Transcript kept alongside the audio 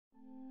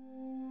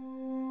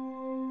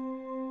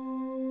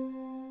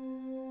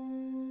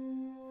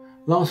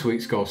Last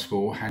week's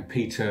Gospel had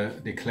Peter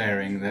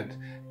declaring that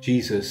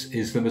Jesus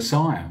is the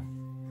Messiah,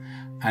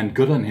 and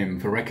good on him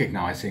for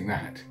recognizing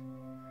that.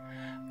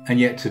 And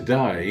yet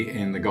today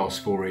in the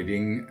Gospel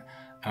reading,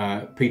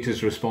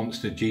 Peter's response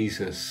to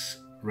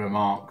Jesus'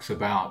 remarks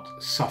about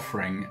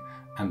suffering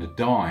and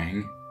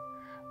dying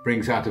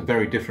brings out a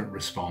very different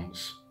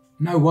response.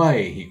 "No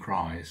way," he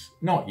cries.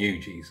 "Not you,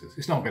 Jesus.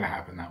 It's not going to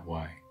happen that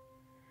way."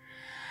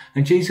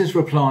 And Jesus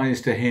replies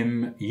to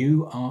him,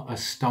 "You are a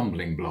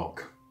stumbling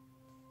block."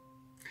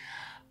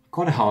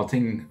 Quite a hard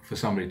thing for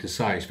somebody to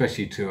say,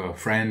 especially to a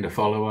friend, a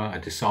follower, a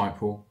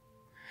disciple.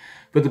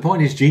 But the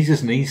point is,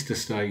 Jesus needs to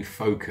stay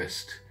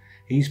focused.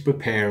 He's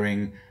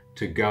preparing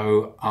to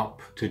go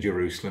up to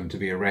Jerusalem to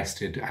be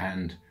arrested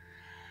and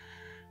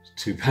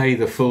to pay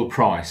the full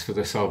price for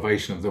the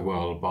salvation of the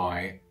world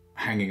by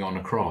hanging on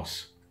a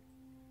cross.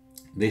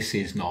 This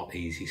is not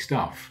easy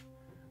stuff,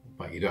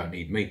 but you don't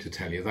need me to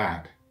tell you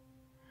that.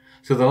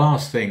 So the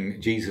last thing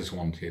Jesus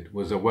wanted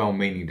was a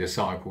well-meaning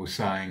disciple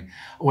saying,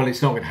 "Well,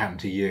 it's not going to happen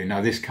to you.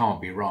 No, this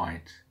can't be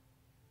right."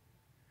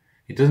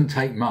 It doesn't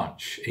take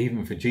much,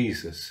 even for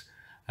Jesus,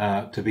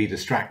 to be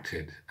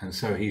distracted. And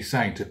so he's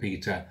saying to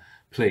Peter,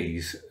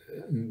 "Please,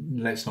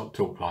 let's not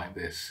talk like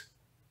this.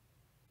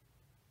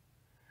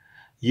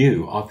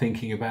 You are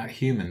thinking about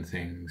human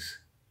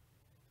things.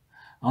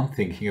 I'm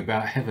thinking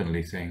about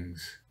heavenly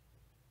things.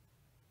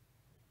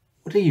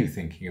 What are you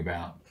thinking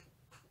about?"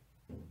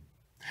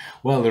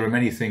 Well, there are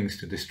many things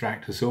to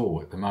distract us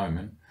all at the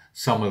moment.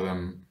 Some of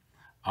them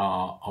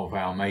are of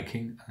our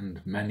making,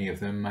 and many of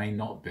them may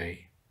not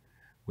be.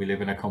 We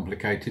live in a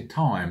complicated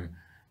time,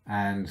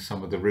 and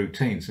some of the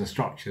routines and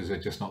structures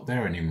are just not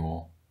there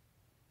anymore.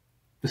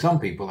 For some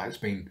people, that's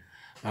been,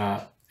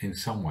 in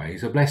some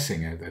ways, a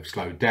blessing. They've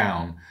slowed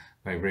down,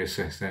 they've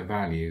reassessed their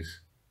values.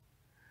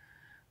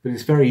 But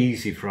it's very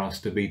easy for us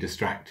to be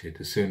distracted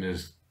as soon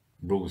as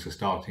rules are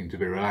starting to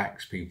be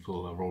relaxed.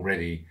 People are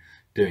already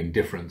doing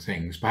different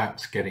things,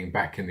 perhaps getting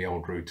back in the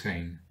old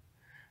routine.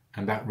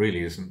 And that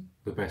really isn't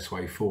the best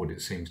way forward,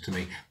 it seems to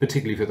me,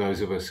 particularly for those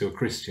of us who are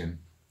Christian.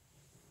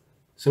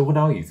 So what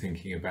are you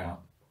thinking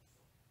about?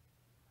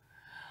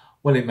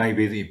 Well, it may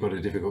be that you've got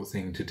a difficult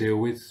thing to deal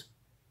with.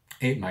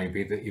 It may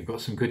be that you've got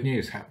some good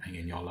news happening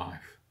in your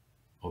life,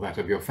 or that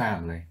of your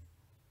family.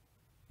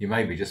 You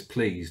may be just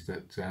pleased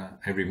that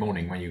every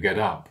morning when you get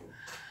up,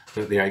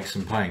 that the aches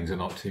and pains are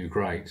not too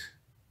great.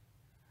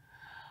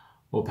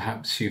 Or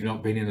perhaps you've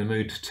not been in the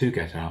mood to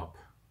get up.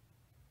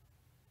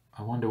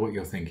 I wonder what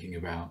you're thinking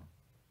about.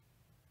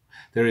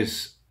 There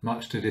is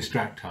much to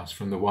distract us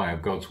from the way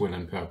of God's will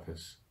and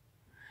purpose.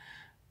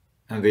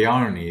 And the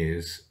irony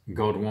is,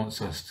 God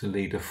wants us to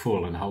lead a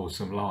full and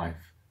wholesome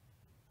life,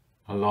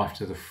 a life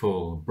to the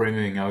full,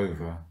 brimming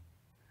over.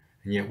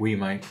 And yet we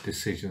make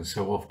decisions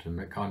so often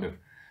that kind of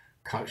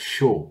cut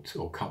short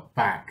or cut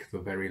back the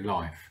very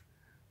life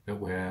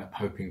that we're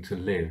hoping to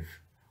live,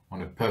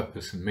 on a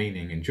purpose and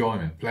meaning,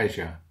 enjoyment,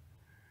 pleasure.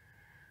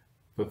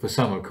 But for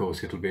some, of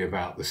course, it'll be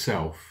about the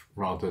self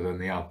rather than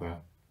the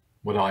other.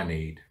 What I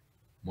need,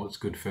 what's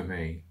good for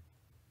me.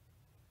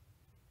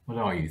 What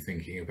are you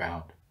thinking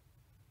about?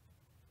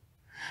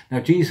 Now,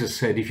 Jesus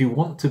said, if you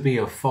want to be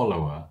a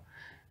follower,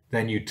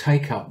 then you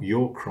take up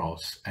your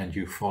cross and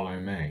you follow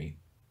me.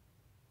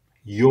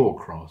 Your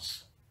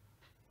cross.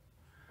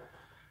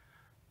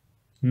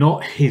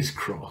 Not his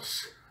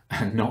cross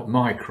and not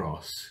my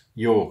cross,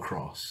 your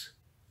cross.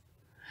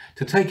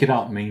 To take it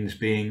up means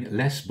being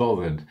less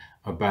bothered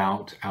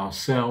about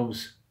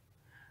ourselves,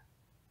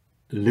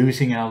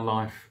 losing our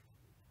life,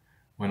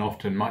 when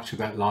often much of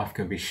that life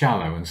can be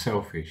shallow and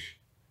selfish.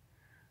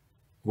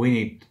 We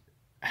need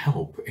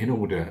help in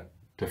order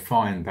to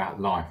find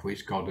that life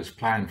which God has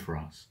planned for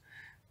us.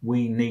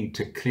 We need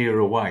to clear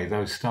away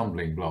those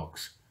stumbling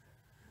blocks.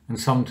 And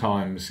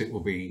sometimes it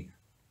will be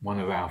one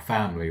of our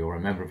family or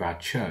a member of our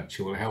church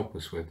who will help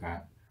us with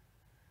that.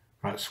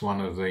 Perhaps one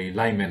of the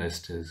lay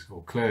ministers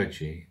or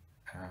clergy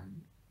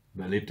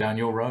that live down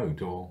your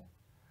road, or,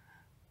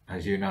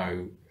 as you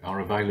know, are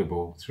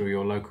available through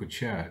your local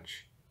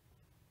church.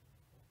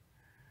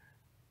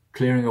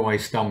 Clearing away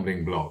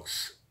stumbling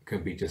blocks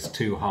can be just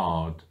too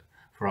hard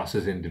for us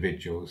as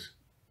individuals,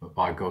 but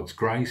by God's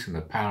grace and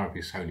the power of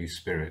his Holy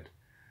Spirit,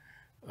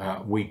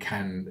 we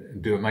can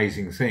do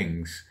amazing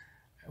things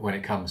when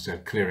it comes to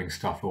clearing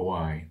stuff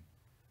away.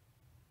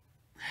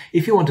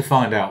 If you want to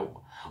find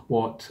out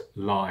what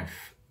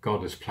life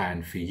God has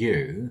planned for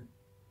you,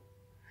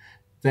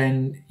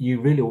 then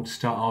you really ought to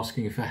start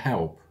asking for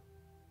help.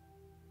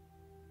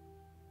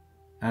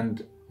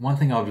 And one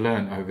thing I've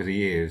learned over the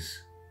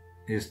years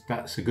is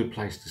that's a good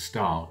place to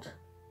start.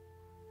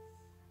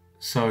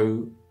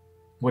 So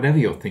whatever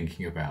you're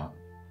thinking about,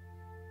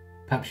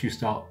 perhaps you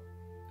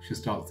should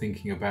start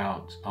thinking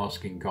about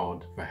asking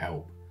God for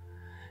help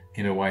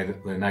in a way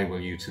that will enable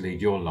you to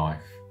lead your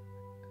life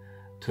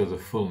to the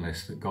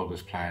fullness that God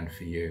has planned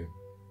for you.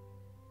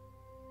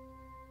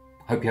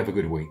 Hope you have a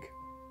good week.